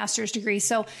on their master's degree.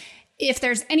 So if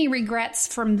there's any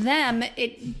regrets from them,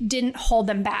 it didn't hold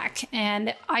them back.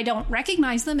 And I don't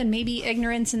recognize them. And maybe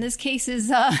ignorance in this case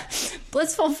is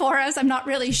blissful for us. I'm not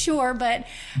really sure, but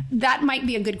that might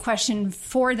be a good question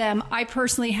for them. I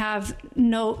personally have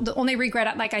the only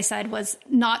regret, like I said, was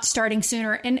not starting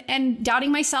sooner and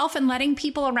doubting myself and letting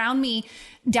people around me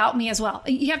doubt me as well.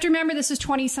 You have to remember, this is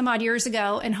 20 some odd years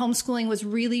ago, and homeschooling was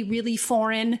really, really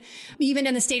foreign. Even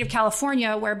in the state of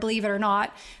California, where, believe it or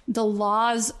not, the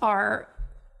laws are,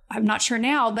 I'm not sure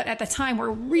now, but at the time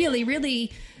were really,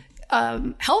 really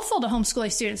helpful to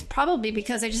homeschooling students, probably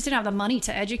because I just didn't have the money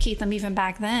to educate them even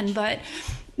back then. But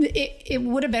it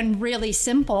would have been really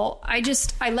simple.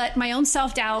 I let my own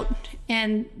self-doubt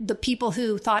and the people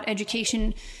who thought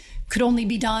education could only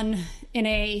be done in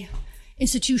a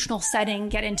institutional setting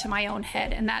get into my own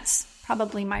head. And that's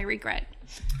probably my regret.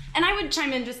 And I would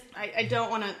chime in, I don't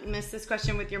want to miss this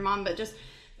question with your mom, but just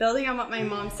building on what my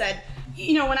mom said.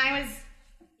 You know, when I was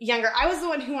younger, I was the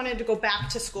one who wanted to go back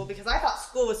to school because I thought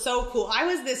school was so cool. I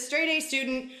was this straight A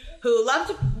student who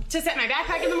loved to set my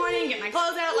backpack in the morning, get my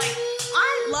clothes out. Like,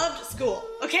 I loved school,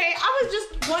 okay? I was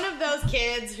just one of those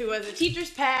kids who was a teacher's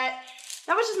pet.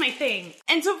 That was just my thing.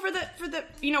 And so for the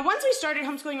once we started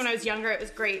homeschooling when I was younger, it was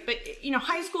great. But,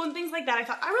 high school and things like that, I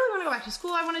thought, I really want to go back to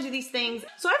school. I want to do these things.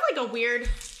 So I have like a weird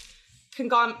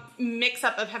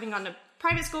mix-up of having gone to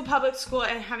private school, public school,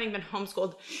 and having been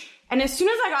homeschooled. And as soon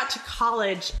as I got to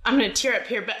college, I'm going to tear up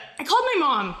here, but I called my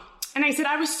mom and I said,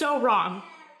 I was so wrong.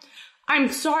 I'm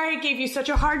sorry I gave you such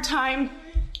a hard time.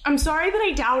 I'm sorry that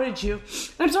I doubted you.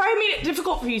 I'm sorry I made it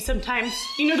difficult for you sometimes,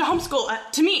 to homeschool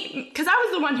to me. Because I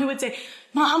was the one who would say,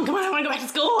 Mom, come on, I want to go back to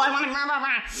school. I want to...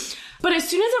 But as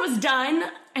soon as it was done,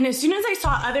 and as soon as I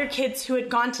saw other kids who had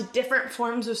gone to different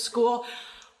forms of school,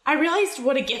 I realized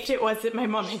what a gift it was that my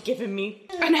mom had given me.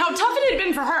 And how tough it had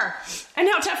been for her. And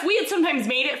how tough we had sometimes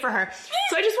made it for her.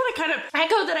 So I just want to kind of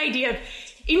echo that idea of,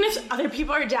 even if other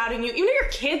people are doubting you, even if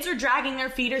your kids are dragging their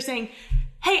feet or saying,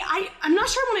 hey, I'm not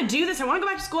sure I want to do this. I want to go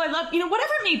back to school. I love,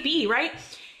 whatever it may be, right?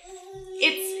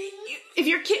 If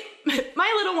your kid,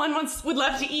 my little one would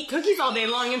love to eat cookies all day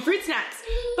long and fruit snacks,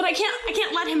 but I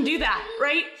can't let him do that,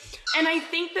 right? And I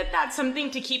think that that's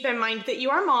something to keep in mind, that you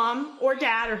are mom or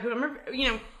dad or whoever,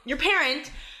 your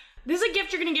parent. This is a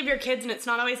gift you're going to give your kids, and it's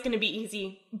not always going to be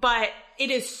easy, but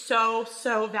it is so,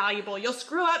 so valuable. You'll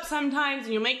screw up sometimes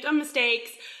and you'll make dumb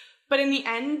mistakes. But in the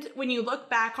end, when you look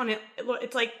back on it,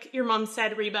 it's like your mom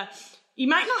said, Reba, you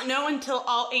might not know until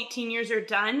all 18 years are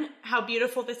done how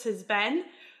beautiful this has been,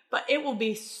 but it will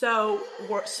be so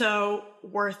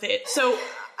worth it. So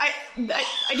I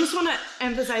just want to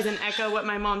emphasize and echo what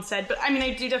my mom said, but I mean,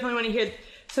 I do definitely want to hear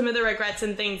some of the regrets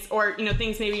and things, or, you know,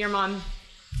 things maybe your mom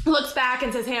looks back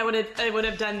and says, hey, I would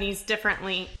have done these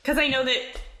differently. Because I know that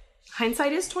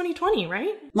hindsight is 20/20,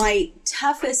 right? My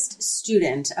toughest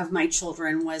student of my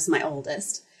children was my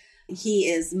oldest. He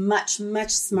is much,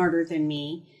 much smarter than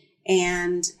me.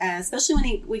 And especially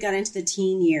when we got into the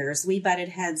teen years, we butted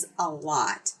heads a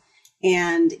lot.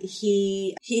 And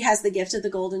he has the gift of the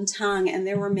golden tongue. And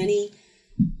there were many,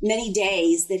 many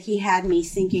days that he had me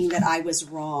thinking that I was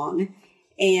wrong.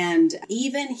 And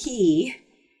even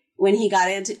when he got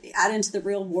out into the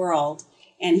real world,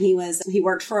 and he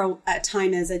worked for a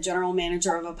time as a general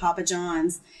manager of a Papa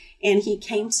John's, and he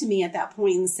came to me at that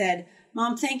point and said,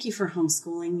 Mom, thank you for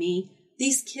homeschooling me.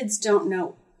 These kids don't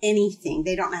know anything.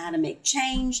 They don't know how to make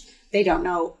change. They don't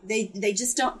know. They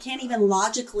just can't even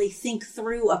logically think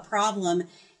through a problem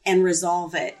and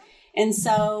resolve it. And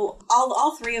so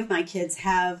all three of my kids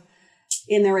have,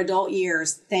 in their adult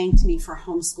years, thanked me for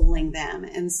homeschooling them.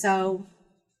 And so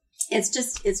it's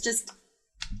just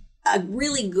a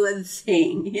really good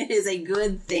thing. It is a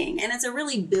good thing. And it's a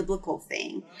really biblical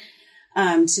thing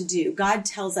to do. God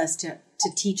tells us to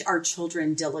teach our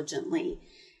children diligently.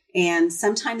 And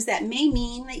sometimes that may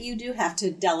mean that you do have to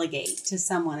delegate to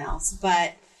someone else.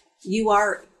 But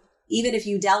even if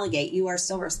you delegate, you are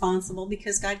still responsible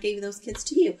because God gave those kids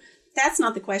to you. That's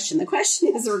not the question. The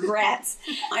question is regrets.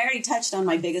 I already touched on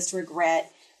my biggest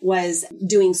regret was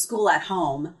doing school at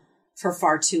home for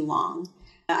far too long.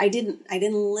 I didn't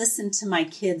listen to my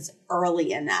kids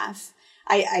early enough.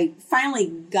 I finally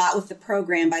got with the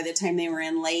program by the time they were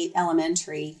in late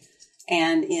elementary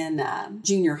and in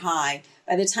junior high.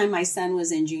 By the time my son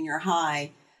was in junior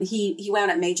high, he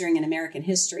wound up majoring in American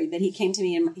history, but he came to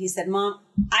me and he said, Mom,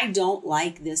 I don't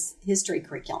like this history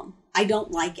curriculum. I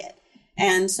don't like it.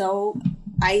 And so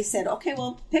I said, okay,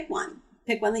 well, pick one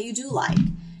that you do like.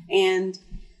 And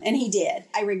he did.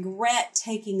 I regret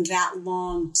taking that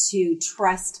long to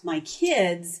trust my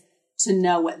kids to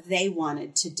know what they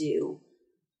wanted to do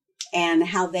and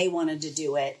how they wanted to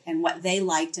do it and what they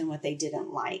liked and what they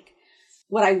didn't like.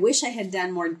 What I wish I had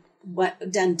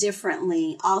done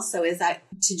differently also is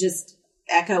to just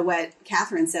echo what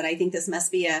Catherine said. I think this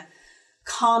must be a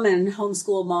common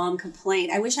homeschool mom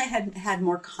complaint. I wish I had had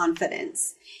more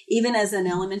confidence. Even as an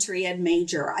elementary ed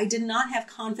major, I did not have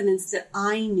confidence that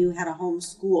I knew how to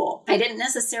homeschool. I didn't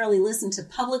necessarily listen to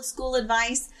public school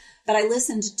advice, but I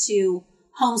listened to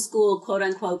homeschool, quote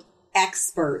unquote,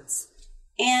 experts.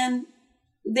 And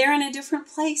they're in a different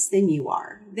place than you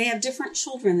are. They have different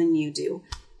children than you do.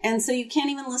 And so you can't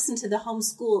even listen to the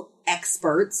homeschool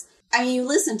experts. I mean, you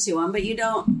listen to them, but you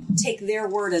don't take their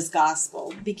word as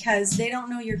gospel because they don't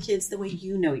know your kids the way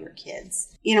you know your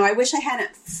kids. You know, I wish I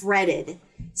hadn't fretted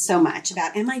so much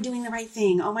about, am I doing the right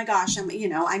thing? Oh my gosh, I'm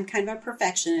kind of a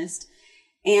perfectionist.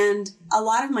 And a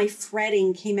lot of my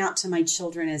fretting came out to my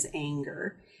children as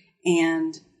anger.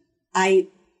 And I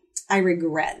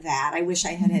regret that. I wish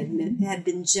I had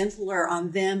been gentler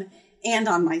on them and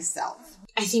on myself.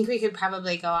 I think we could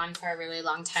probably go on for a really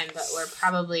long time, but we're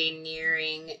probably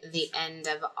nearing the end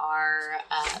of our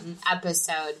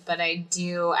episode. But I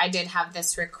did have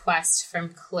this request from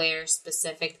Claire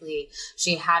specifically.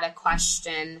 She had a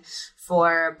question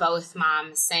for both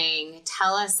moms saying,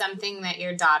 tell us something that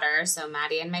your daughter, so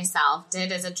Maddie and myself,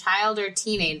 did as a child or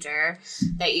teenager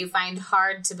that you find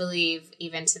hard to believe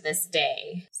even to this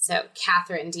day. So,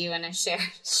 Catherine, do you want to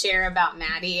share about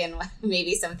Maddie and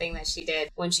maybe something that she did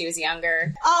when she was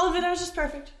younger? All of it. I was just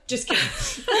perfect. Just kidding.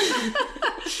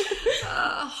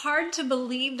 Hard to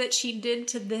believe that she did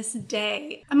to this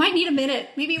day. I might need a minute.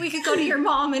 Maybe we could go to your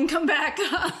mom and come back.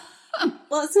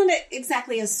 Well, it's not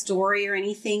exactly a story or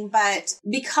anything, but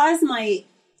because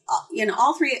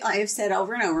all three, I've said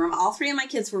over and over, all three of my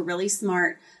kids were really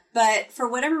smart, but for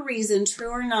whatever reason, true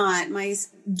or not, my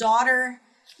daughter,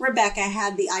 Rebecca,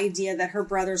 had the idea that her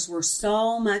brothers were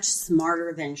so much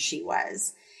smarter than she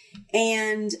was.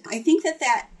 And I think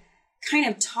that kind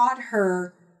of taught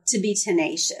her to be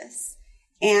tenacious.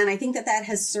 And I think that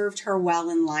has served her well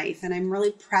in life. And I'm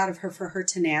really proud of her for her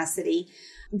tenacity.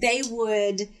 They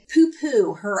would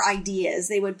poo-poo her ideas.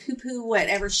 They would poo-poo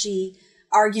whatever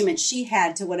argument she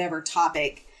had to whatever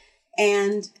topic.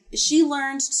 And she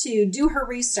learned to do her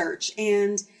research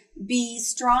and be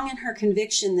strong in her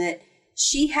conviction that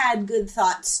she had good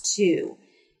thoughts too.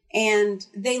 And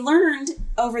they learned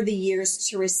over the years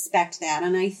to respect that.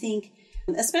 And I think,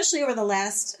 especially over the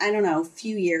last,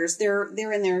 few years,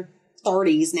 they're in their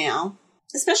 30s now.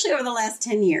 especially over the last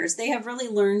 10 years, they have really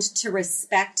learned to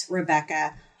respect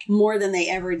Rebecca more than they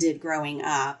ever did growing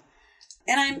up.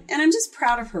 And I'm just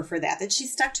proud of her for that she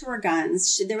stuck to her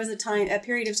guns. There was a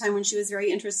period of time when she was very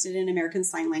interested in American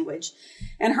Sign Language.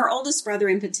 And her oldest brother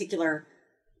in particular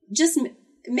just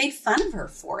made fun of her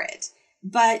for it.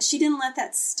 But she didn't let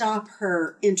that stop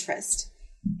her interest.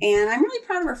 And I'm really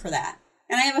proud of her for that.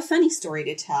 And I have a funny story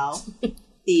to tell,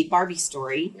 the Barbie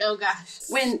story. Oh, gosh.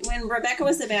 When Rebecca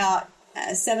was about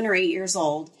 7 or 8 years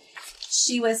old,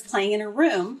 she was playing in her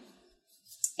room.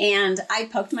 And I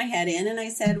poked my head in and I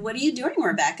said, "What are you doing,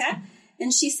 Rebecca?"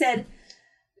 And she said,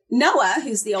 Noah,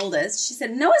 who's the oldest, she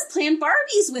said, "Noah's playing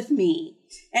Barbies with me."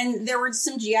 And there were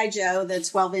some G.I. Joe, the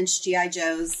 12-inch G.I.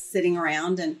 Joes sitting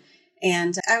around.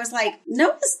 And I was like,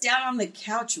 "Noah's down on the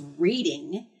couch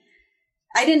reading."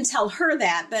 I didn't tell her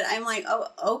that, but I'm like, "Oh,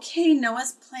 okay,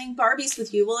 Noah's playing Barbies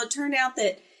with you." Well, it turned out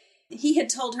that he had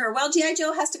told her, "Well, G.I.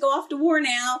 Joe has to go off to war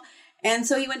now." And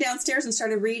so he went downstairs and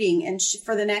started reading. And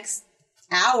for the next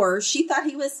hour, she thought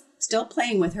he was still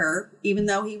playing with her, even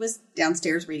though he was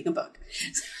downstairs reading a book.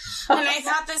 And I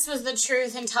thought this was the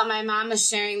truth until my mom was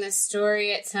sharing this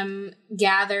story at some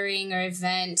gathering or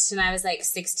event, and I was like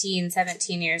 16,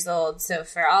 17 years old. So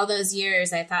for all those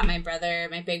years, I thought my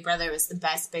big brother was the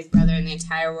best big brother in the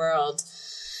entire world,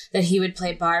 that he would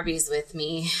play Barbies with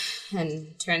me.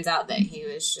 And turns out that he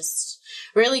was just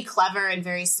really clever and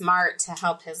very smart to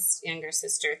help his younger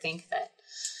sister think that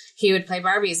he would play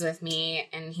Barbies with me,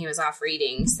 and he was off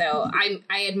reading. So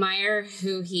I admire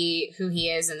who he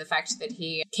is and the fact that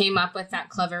he came up with that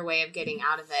clever way of getting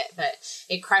out of it. But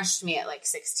it crushed me at like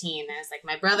 16. I was like,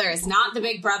 my brother is not the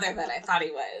big brother that I thought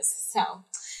he was. So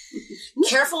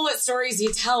careful what stories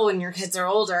you tell when your kids are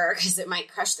older, because it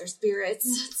might crush their spirits.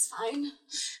 It's fine.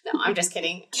 No, I'm just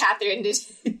kidding. Catherine,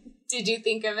 did you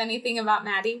think of anything about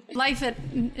Maddie? Life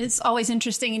is always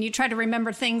interesting, and you try to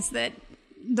remember things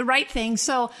the right thing.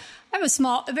 So I have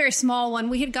a very small one.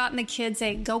 We had gotten the kids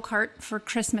a go-kart for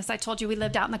Christmas. I told you we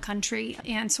lived out in the country.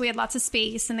 And so we had lots of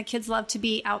space, and the kids loved to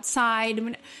be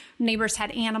outside. Neighbors had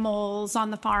animals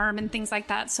on the farm and things like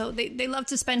that. So they love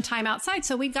to spend time outside.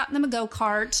 So we'd gotten them a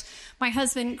go-kart. My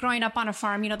husband, growing up on a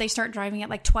farm, they start driving at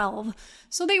like 12.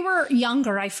 So they were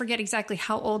younger. I forget exactly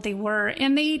how old they were.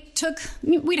 And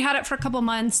we'd had it for a couple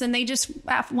months, and they just,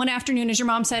 one afternoon, as your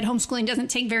mom said, homeschooling doesn't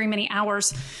take very many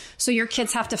hours. So your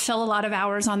kids have to fill a lot of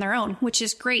hours on their own, which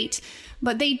is great.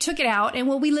 But they took it out. And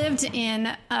we lived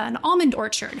in an almond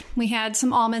orchard. We had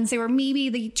some almonds.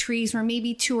 The trees were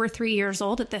maybe 2 or 3 years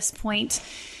old at this point.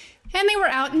 And they were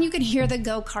out, and you could hear the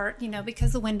go-kart,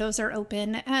 because the windows are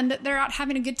open, and they're out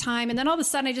having a good time. And then all of a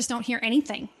sudden, I just don't hear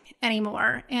anything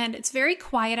anymore. And it's very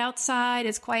quiet outside.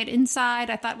 It's quiet inside.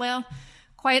 I thought, well,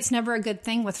 quiet's never a good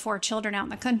thing with 4 children out in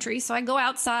the country. So I go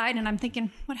outside, and I'm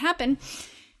thinking, what happened?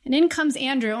 And in comes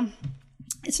Andrew.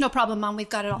 "It's no problem, Mom. We've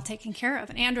got it all taken care of."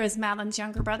 And Andrew is Madeline's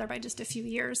younger brother by just a few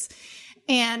years.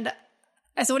 And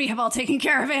I said, "What do you have all taken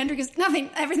care of?" Andrew goes, "Nothing.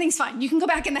 Everything's fine. You can go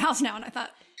back in the house now." And I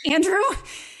thought, Andrew?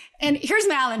 And here's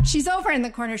Madeline. She's over in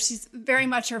the corner. She's very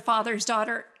much her father's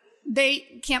daughter.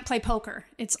 They can't play poker.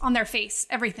 It's on their face,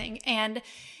 everything. And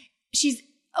she's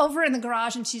over in the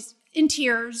garage, and she's in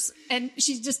tears. And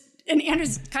and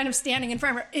Andrew's kind of standing in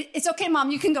front of her. "It's okay, Mom.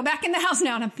 You can go back in the house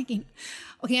now." And I'm thinking,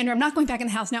 okay, Andrew, I'm not going back in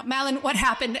the house now. Madeline, what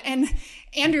happened? And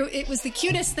Andrew, it was the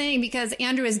cutest thing, because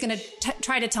Andrew is going to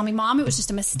try to tell me, "Mom, it was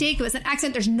just a mistake. It was an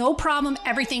accident. There's no problem.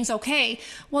 Everything's okay."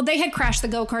 Well, they had crashed the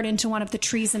go-kart into one of the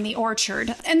trees in the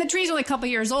orchard. And the tree's only a couple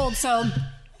years old, so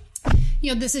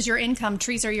this is your income.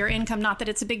 Trees are your income. Not that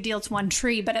it's a big deal. It's one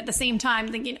tree. But at the same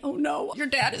time, thinking, oh no, your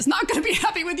dad is not going to be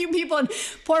happy with you people. And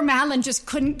poor Madeline just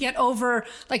couldn't get over,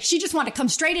 she just wanted to come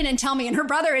straight in and tell me. And her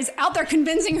brother is out there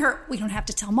convincing her, "We don't have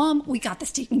to tell Mom. We got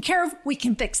this taken care of. We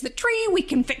can fix the tree. We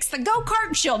can fix the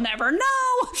go-kart. She'll never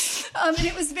know." And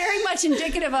it was very much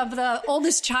indicative of the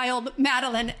oldest child,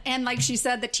 Madeline. And like she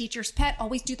said, the teacher's pet,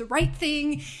 always do the right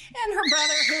thing. And her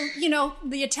brother, who,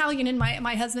 the Italian, and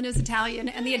my husband is Italian,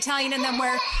 and the Italian in them,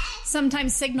 where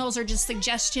sometimes signals are just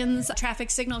suggestions,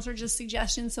 traffic signals are just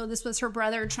suggestions. So this was her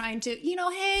brother trying to,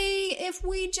 hey, if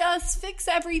we just fix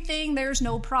everything, there's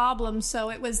no problem. So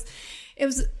it was,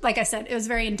 like I said, it was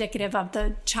very indicative of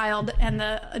the child and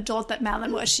the adult that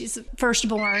Madeline was. She's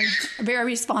firstborn, very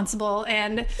responsible,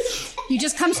 and you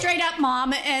just come straight up,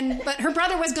 Mom. But her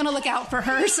brother was going to look out for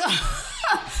her. So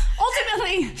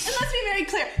ultimately, and let's be very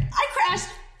clear, I crashed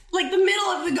the middle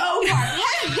of the go-kart.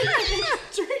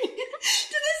 To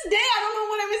this day, I don't know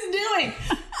what I was doing.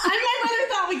 My mother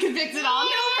thought we could fix it all.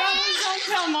 No problem. Don't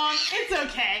tell Mom. It's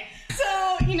okay.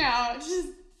 So, just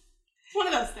one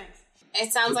of those things.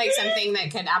 It sounds like something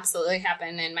that could absolutely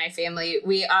happen in my family.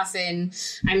 We often,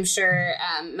 I'm sure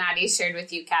Maddie shared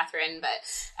with you, Catherine, but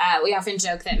we often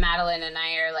joke that Madeline and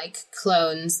I are like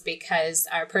clones because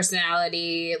our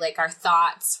personality, like our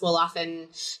thoughts, will often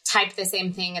type the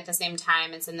same thing at the same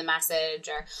time and send the message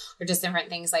or just different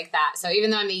things like that. So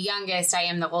even though I'm the youngest, I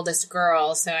am the oldest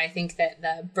girl. So I think that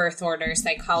the birth order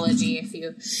psychology, if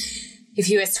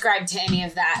you ascribe to any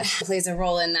of that, plays a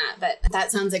role in that. But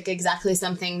that sounds like exactly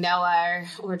something Noah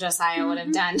or Josiah would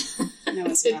have done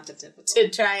to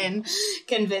try and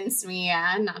convince me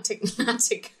not to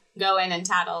go in and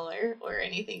tattle or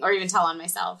anything, or even tell on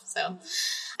myself. So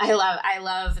I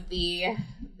love the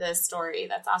story.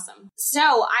 That's awesome.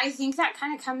 So I think that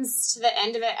kind of comes to the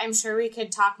end of it. I'm sure we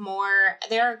could talk more.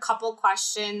 There are a couple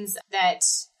questions that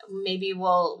maybe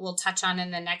we'll touch on in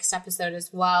the next episode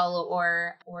as well,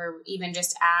 or even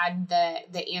just add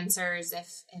the answers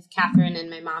if Catherine and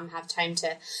my mom have time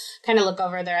to kind of look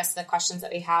over the rest of the questions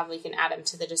that we have. We can add them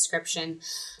to the description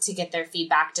to get their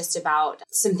feedback just about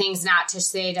some things not to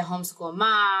say to homeschool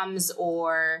moms,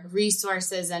 or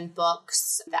resources and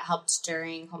books that helped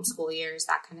during homeschool years,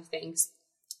 that kind of things.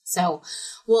 So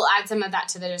we'll add some of that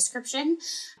to the description.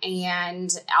 And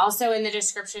also in the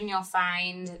description, you'll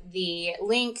find the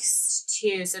links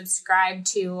to subscribe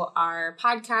to our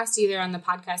podcast, either on the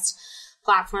podcast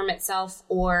platform itself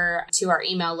or to our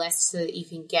email list, so that you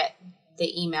can get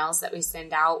the emails that we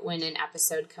send out when an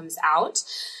episode comes out.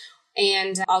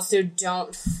 And also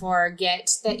don't forget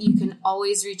that you can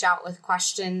always reach out with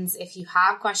questions. If you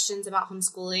have questions about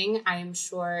homeschooling, I am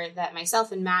sure that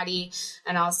myself and Maddie,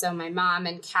 and also my mom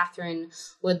and Catherine,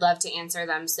 would love to answer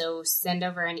them. So send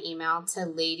over an email to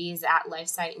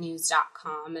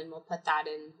ladies@lifesitenews.com, and we'll put that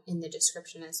in the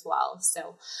description as well.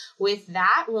 So with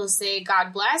that, we'll say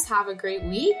God bless, have a great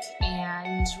week,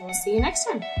 and we'll see you next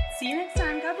time. See you next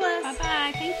time. God bless.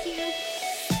 Bye-bye. Thank you.